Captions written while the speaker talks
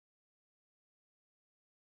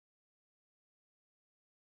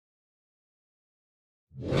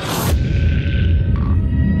Hello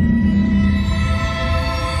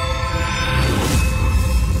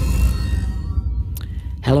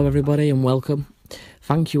everybody and welcome.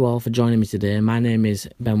 Thank you all for joining me today. My name is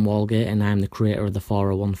Ben Walgate and I am the creator of the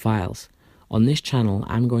 401 Files. On this channel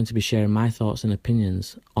I'm going to be sharing my thoughts and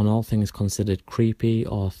opinions on all things considered creepy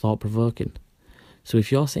or thought-provoking. So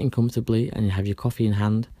if you're sitting comfortably and you have your coffee in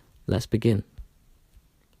hand, let's begin.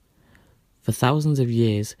 For thousands of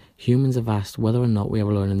years, humans have asked whether or not we are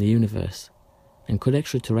alone in the universe, and could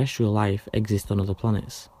extraterrestrial life exist on other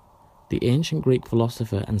planets. The ancient Greek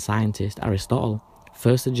philosopher and scientist Aristotle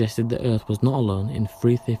first suggested that Earth was not alone in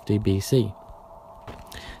 350 BC.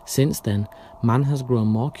 Since then, man has grown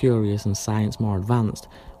more curious and science more advanced,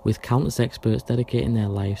 with countless experts dedicating their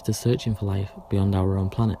lives to searching for life beyond our own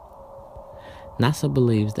planet. NASA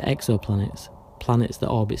believes that exoplanets, planets that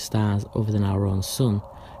orbit stars other than our own sun,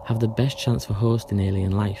 have the best chance for hosting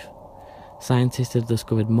alien life. Scientists have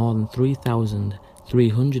discovered more than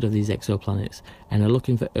 3,300 of these exoplanets and are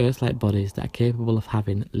looking for Earth-like bodies that are capable of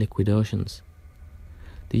having liquid oceans.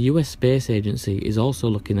 The US Space Agency is also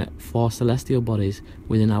looking at 4 celestial bodies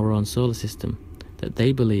within our own solar system that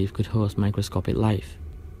they believe could host microscopic life.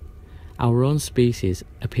 Our own species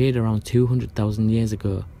appeared around 200,000 years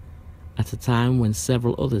ago, at a time when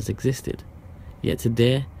several others existed, yet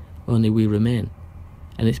today only we remain,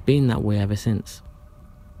 and it's been that way ever since.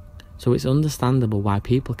 So it's understandable why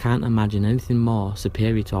people can't imagine anything more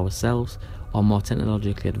superior to ourselves or more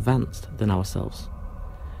technologically advanced than ourselves.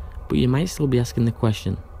 But you might still be asking the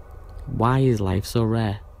question, why is life so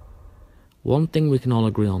rare? One thing we can all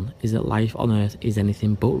agree on is that life on Earth is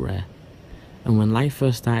anything but rare. And when life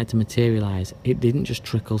first started to materialise, it didn't just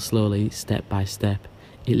trickle slowly, step by step,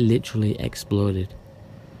 it literally exploded.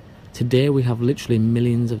 Today we have literally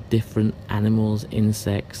millions of different animals,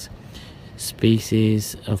 insects,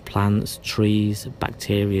 species of plants, trees,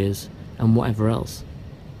 bacteria, and whatever else.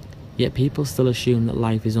 Yet people still assume that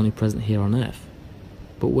life is only present here on Earth.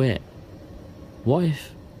 But wait, what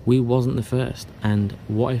if we wasn't the first, and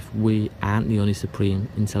what if we aren't the only supreme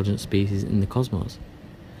intelligent species in the cosmos?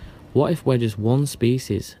 What if we're just one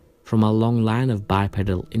species from a long line of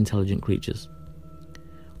bipedal intelligent creatures?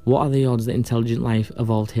 What are the odds that intelligent life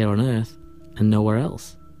evolved here on Earth and nowhere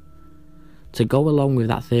else? To go along with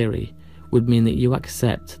that theory would mean that you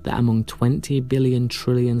accept that among 20 billion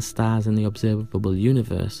trillion stars in the observable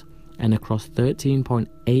universe and across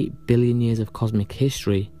 13.8 billion years of cosmic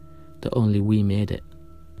history, that only we made it.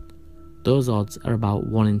 Those odds are about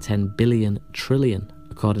 1 in 10 billion trillion,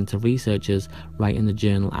 according to researchers writing the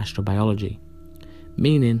journal Astrobiology,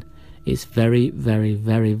 meaning it's very, very,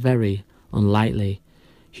 very, very unlikely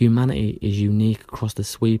humanity is unique across the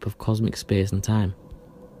sweep of cosmic space and time.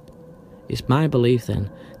 It's my belief then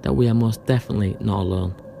that we are most definitely not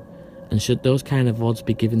alone, and should those kind of odds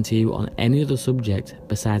be given to you on any other subject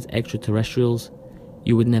besides extraterrestrials,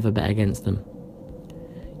 you would never bet against them.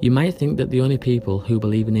 You might think that the only people who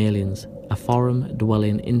believe in aliens are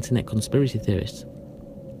forum-dwelling internet conspiracy theorists,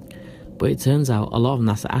 but it turns out a lot of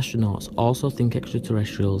NASA astronauts also think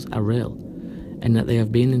extraterrestrials are real, and that they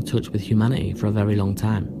have been in touch with humanity for a very long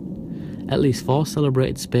time. At least 4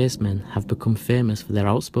 celebrated spacemen have become famous for their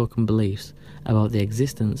outspoken beliefs about the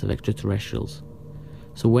existence of extraterrestrials.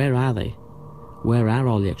 So where are they? Where are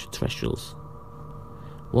all the extraterrestrials?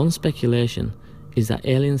 One speculation is that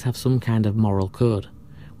aliens have some kind of moral code,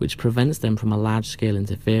 which prevents them from a large-scale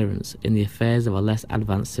interference in the affairs of a less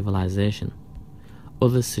advanced civilization.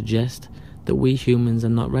 Others suggest that we humans are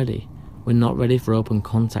not ready. We're not ready for open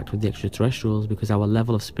contact with the extraterrestrials because our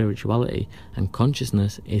level of spirituality and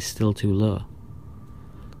consciousness is still too low.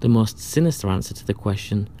 The most sinister answer to the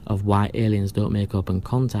question of why aliens don't make open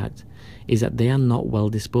contact is that they are not well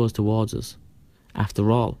disposed towards us.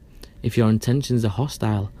 After all, if your intentions are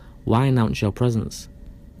hostile, why announce your presence?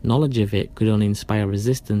 Knowledge of it could only inspire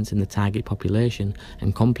resistance in the target population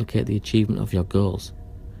and complicate the achievement of your goals.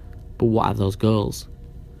 But what are those goals?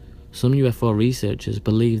 Some UFO researchers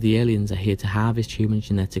believe the aliens are here to harvest human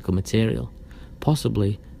genetical material,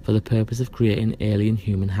 possibly for the purpose of creating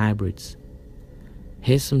alien-human hybrids.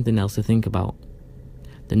 Here's something else to think about.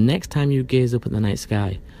 The next time you gaze up at the night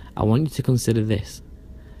sky, I want you to consider this.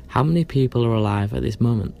 How many people are alive at this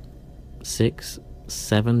moment? 6,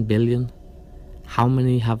 7 billion? How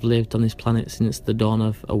many have lived on this planet since the dawn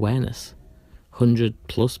of awareness?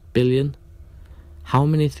 100+ billion? How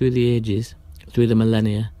many through the ages, through the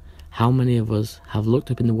millennia, how many of us have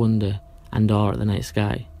looked up in the wonder and awe at the night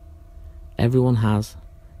sky? Everyone has,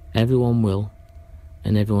 everyone will,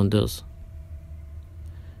 and everyone does.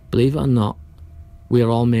 Believe it or not, we are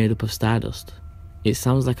all made up of stardust. It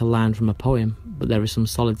sounds like a line from a poem, but there is some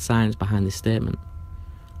solid science behind this statement.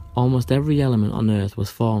 Almost every element on Earth was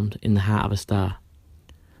formed in the heart of a star.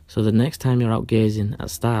 So the next time you're out gazing at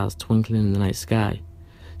stars twinkling in the night sky,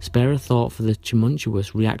 spare a thought for the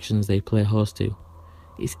tumultuous reactions they play host to.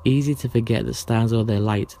 It's easy to forget that stars owe their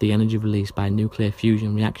light to the energy released by nuclear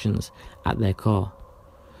fusion reactions at their core.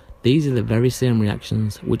 These are the very same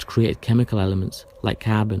reactions which create chemical elements like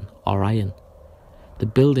carbon or iron, the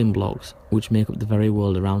building blocks which make up the very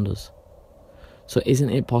world around us. So isn't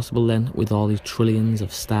it possible then, with all these trillions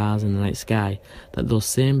of stars in the night sky, that those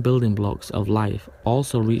same building blocks of life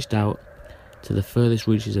also reached out to the furthest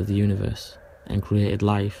reaches of the universe and created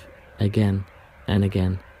life again and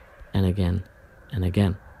again and again and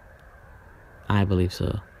again? I believe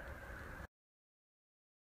so.